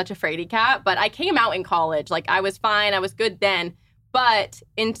a fraidy cat, but I came out in college. Like I was fine, I was good then. But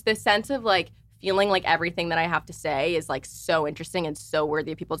into the sense of like feeling like everything that I have to say is like so interesting and so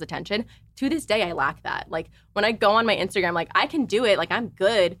worthy of people's attention. To this day, I lack that. Like when I go on my Instagram, like I can do it, like I'm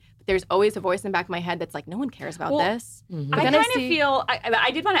good, but there's always a voice in the back of my head that's like, no one cares about this. I kind of feel,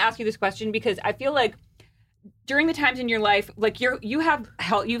 I did want to ask you this question because I feel like during the times in your life, like you've had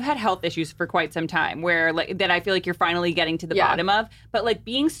health issues for quite some time, where like that I feel like you're finally getting to the bottom of. But like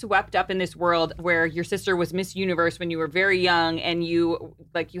being swept up in this world where your sister was Miss Universe when you were very young, and you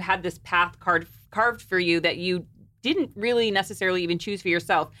had this path carved for you that you didn't really necessarily even choose for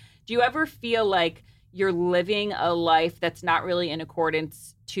yourself. Do you ever feel like you're living a life that's not really in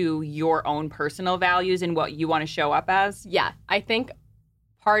accordance to your own personal values and what you want to show up as? Yeah, I think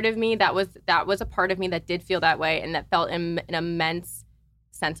part of me that was a part of me that did feel that way, and that felt an immense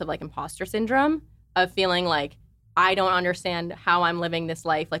sense of like imposter syndrome, of feeling like I don't understand how I'm living this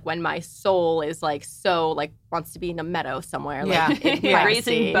life, like when my soul is like so like wants to be in a meadow somewhere, like in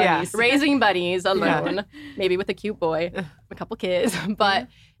privacy, raising buddies alone, maybe with a cute boy, a couple kids. But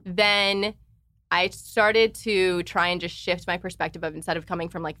then I started to try and just shift my perspective of, instead of coming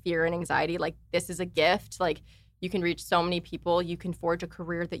from like fear and anxiety, like this is a gift, like you can reach so many people, you can forge a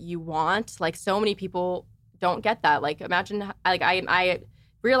career that you want. Like so many people don't get that. Like imagine, like I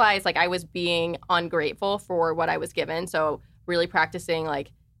realized like I was being ungrateful for what I was given. So really practicing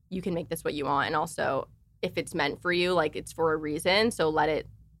like you can make this what you want. And also if it's meant for you, like it's for a reason. So let it,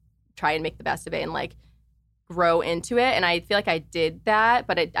 try and make the best of it and like grow into it. And I feel like I did that,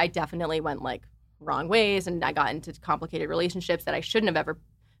 but I definitely went like wrong ways, and I got into complicated relationships that I shouldn't have ever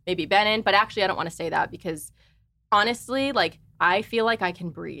maybe been in. But actually I don't want to say that, because honestly, like I feel like I can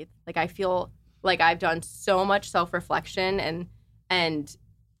breathe. Like I feel like I've done so much self-reflection and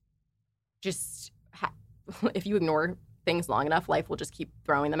just if you ignore things long enough, life will just keep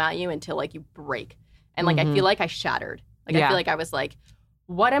throwing them at you until like you break. And like I feel like I shattered. Like I feel like I was like,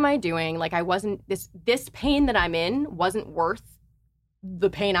 what am I doing? Like I wasn't, this pain that I'm in wasn't worth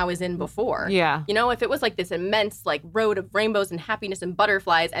the pain I was in before. Yeah. You know, if it was like this immense like road of rainbows and happiness and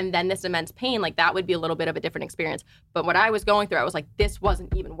butterflies and then this immense pain, like that would be a little bit of a different experience. But what I was going through, I was like, this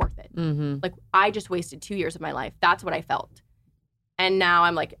wasn't even worth it. Like I just wasted 2 years of my life. That's what I felt. And now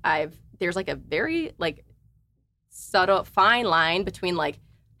I'm like, there's like a very like subtle fine line between like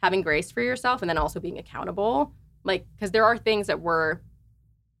having grace for yourself and then also being accountable. Like, because there are things that were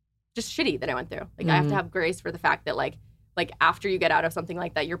just shitty that I went through. Like I have to have grace for the fact that like after you get out of something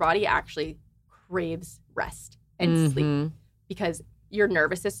like that, your body actually craves rest and sleep, because your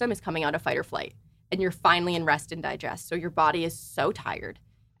nervous system is coming out of fight or flight and you're finally in rest and digest. So your body is so tired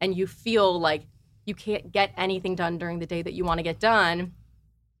and you feel like you can't get anything done during the day that you want to get done,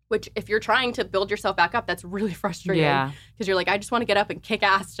 which if you're trying to build yourself back up, that's really frustrating. Yeah. Because you're like, I just want to get up and kick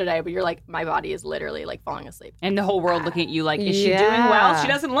ass today. But you're like, my body is literally like falling asleep. And the whole world looking at you like, is she doing well? She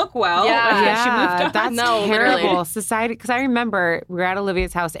doesn't look well. Yeah. She moved on. That's terrible. Literally. Society, because I remember we were at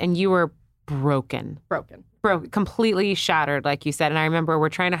Olivia's house and you were broken, completely shattered, like you said. And I remember we're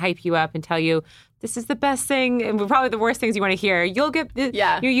trying to hype you up and tell you, this is the best thing, and probably the worst things you want to hear. You'll get,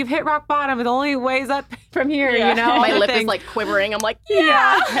 you've hit rock bottom. The only way is up from here, you know? My lip is like quivering. I'm like,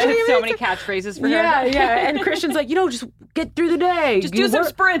 I have so many catchphrases for her. Yeah. And Christian's like, just get through the day. Just do some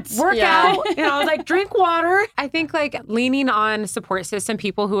sprints. Work out. I was like, drink water. I think like leaning on support system,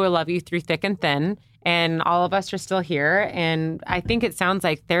 people who will love you through thick and thin, and all of us are still here. And I think it sounds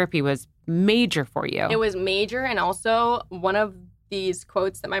like therapy was major for you. It was major. And also one of these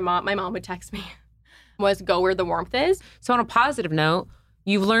quotes that my mom would text me was go where the warmth is. So on a positive note,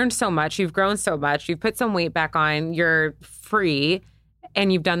 you've learned so much, you've grown so much, you've put some weight back on, you're free,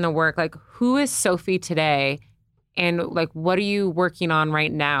 and you've done the work. Like, who is Sophie today? And like, what are you working on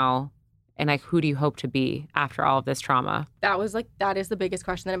right now? And like, who do you hope to be after all of this trauma? That is the biggest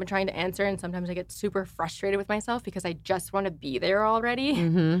question that I've been trying to answer. And sometimes I get super frustrated with myself because I just want to be there already.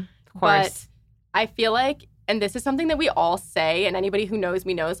 Of course. But I feel like, and this is something that we all say, and anybody who knows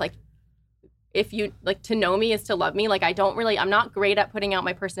me knows, like, if you like, to know me is to love me. Like I'm not great at putting out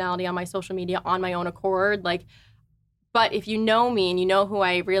my personality on my social media on my own accord. Like, but if you know me and you know who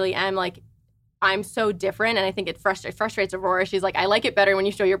I really am, like I'm so different. And I think it frustrates Aurora. She's like, I like it better when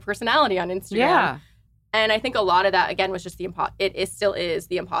you show your personality on Instagram. Yeah. And I think a lot of that again was just still is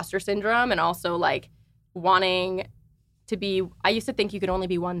the imposter syndrome, and also like wanting to be, I used to think you could only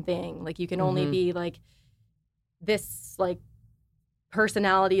be one thing. Like you can only be like this like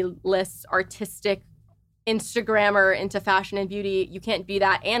personality-less, artistic Instagrammer into fashion and beauty. You can't be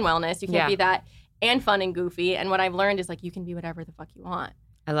that and wellness. You can't be that and fun and goofy. And what I've learned is like you can be whatever the fuck you want.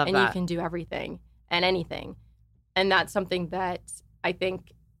 I love that. And you can do everything and anything. And that's something that I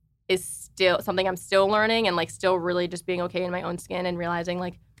think is still something I'm still learning, and like still really just being okay in my own skin and realizing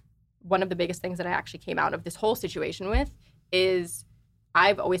like one of the biggest things that I actually came out of this whole situation with is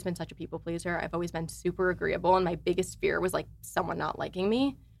I've always been such a people pleaser. I've always been super agreeable. And my biggest fear was like someone not liking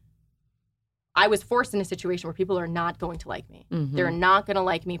me. I was forced in a situation where people are not going to like me. They're not going to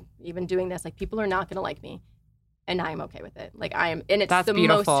like me even doing this. Like people are not going to like me. and I'm okay with it. Like and it's That's the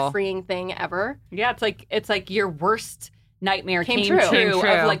beautiful. most freeing thing ever. Yeah, it's like your worst nightmare came true. true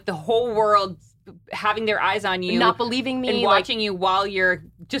of like the whole world having their eyes on you, not believing me, and watching you while you're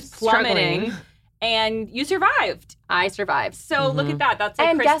just plummeting. Struggling. And you survived. I survived. So look at that. That's like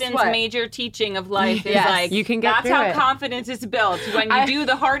And guess Kristen's what? major teaching of life is Yes. like, You can get that's through how it. confidence is built. When you do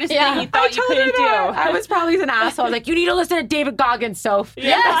the hardest thing you I thought you told couldn't do. I was probably an asshole. I was like, you need to listen to David Goggins, Soph.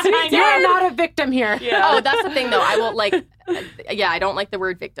 Yes, I know. You're not a victim here. Yeah. Oh, that's the thing though. I will like, I don't like the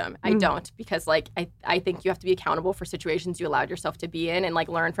word victim. I don't, because like I think you have to be accountable for situations you allowed yourself to be in and like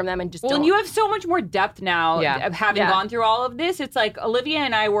learn from them and just Well, and you have so much more depth now of having gone through all of this. It's like Olivia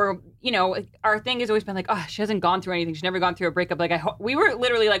and I were, our thing has always been like, oh, she hasn't gone through anything. She's never gone through a breakup. Like we were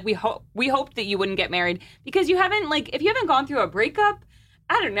literally like, we hoped that you wouldn't get married because you haven't if you haven't gone through a breakup,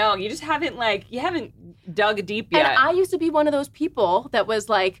 I don't know, you just haven't you haven't dug deep yet. And I used to be one of those people that was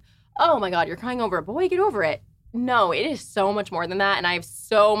like, oh my God, you're crying over a boy, get over it. No, it is so much more than that. And I have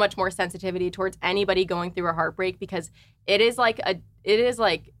so much more sensitivity towards anybody going through a heartbreak because it is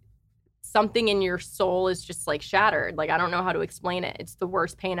like something in your soul is just like shattered. Like, I don't know how to explain it. It's the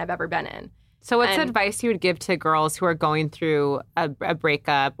worst pain I've ever been in. So what's advice you would give to girls who are going through a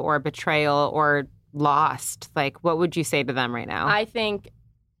breakup or a betrayal or lost? Like, what would you say to them right now? I think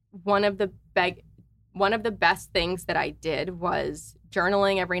one of the best things that I did was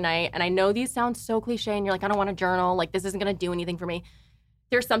journaling every night. And I know these sound so cliche and you're like, I don't want to journal. Like, this isn't going to do anything for me.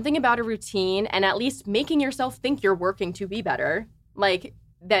 There's something about a routine and at least making yourself think you're working to be better, like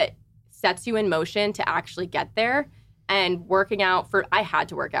that sets you in motion to actually get there. And working out I had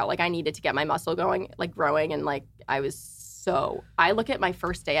to work out. Like, I needed to get my muscle going, like growing. And like, I look at my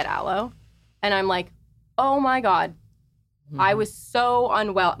first day at Aloe and I'm like, oh my God, I was so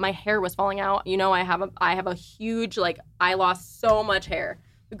unwell. My hair was falling out. I have a huge, I lost so much hair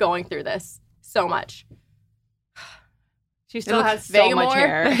going through this. So much. She still has so much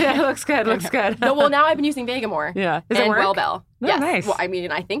hair. Yeah, it looks good. Looks good. No, well, now I've been using Vegamore. Yeah. Does and it work? Wellbell. Oh, yes. nice. Well, I mean,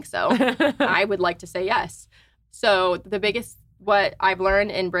 I think so. I would like to say yes. So what I've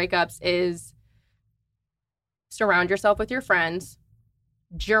learned in breakups is surround yourself with your friends,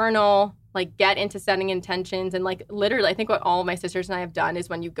 journal, like get into setting intentions. And like literally, I think what all of my sisters and I have done is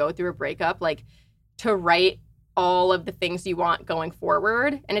when you go through a breakup, like to write all of the things you want going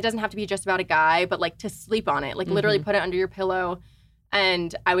forward. And it doesn't have to be just about a guy, but like to sleep on it, like literally put it under your pillow.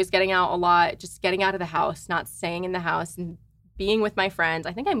 And I was getting out a lot, just getting out of the house, not staying in the house and being with my friends.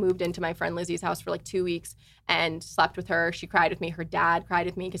 I think I moved into my friend Lizzie's house for like 2 weeks and slept with her. She cried with me. Her dad cried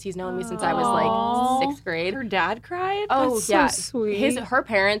with me because he's known me since I was like 6th grade. Her dad cried? Oh, That's yeah. so sweet. Her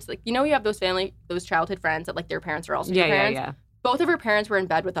parents, like, you have those childhood friends that like their parents are also your parents. Yeah. Both of her parents were in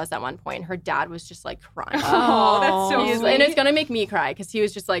bed with us at one point. Her dad was just like crying. Oh, that's so sweet. And it's going to make me cry because he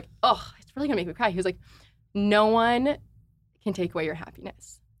was just like, oh, it's really going to make me cry. He was like, no one can take away your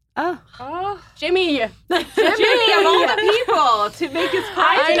happiness. Oh, Jimmy, of all the people to make us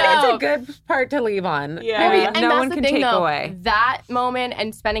cry. I know. It's a good part to leave on. Yeah. Maybe And no that's one the can thing, take though. away. That moment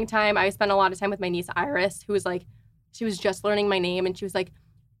and spending time, I spent a lot of time with my niece Iris, who was like, she was just learning my name and she was like,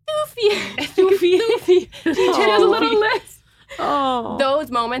 Sophie. She has a little list. Oh. Those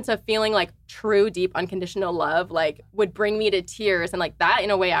moments of feeling like true, deep, unconditional love, like would bring me to tears. And like that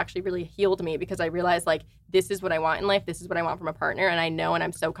in a way actually really healed me because I realized like, this is what I want in life. This is what I want from a partner. And I know, and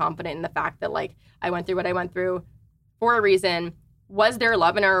I'm so confident in the fact that like I went through what I went through for a reason. Was there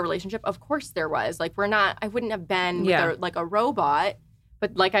love in our relationship? Of course there was. Like I wouldn't have been with a robot.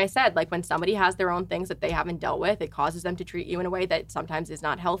 But like I said, like when somebody has their own things that they haven't dealt with, it causes them to treat you in a way that sometimes is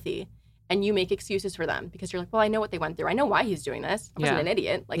not healthy. And you make excuses for them because you're like, well, I know what they went through. I know why he's doing this. I wasn't an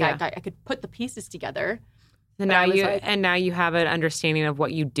idiot. Like I could put the pieces together. And now you have an understanding of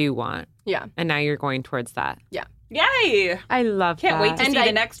what you do want. Yeah. And now you're going towards that. Yeah. Yay! I love that. Can't wait to see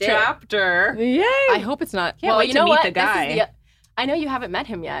the next chapter. Yay! I hope it's not. Can't wait you to know meet what? the guy. I know you haven't met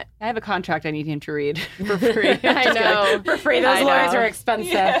him yet. I have a contract I need him to read for free. I know. For free. Those lawyers are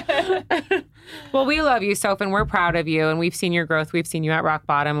expensive. Yeah. Well, we love you, Soph, and we're proud of you. And we've seen your growth. We've seen you at rock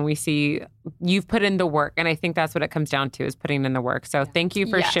bottom, and we see you've put in the work. And I think that's what it comes down to is putting in the work. So thank you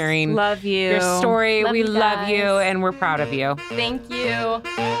for sharing love you. your story. Love we you love guys. you, and we're proud of you. Thank you.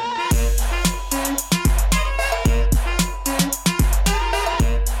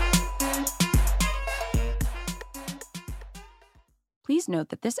 Please note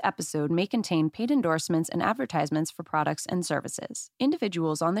that this episode may contain paid endorsements and advertisements for products and services.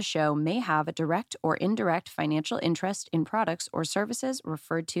 Individuals on the show may have a direct or indirect financial interest in products or services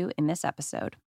referred to in this episode.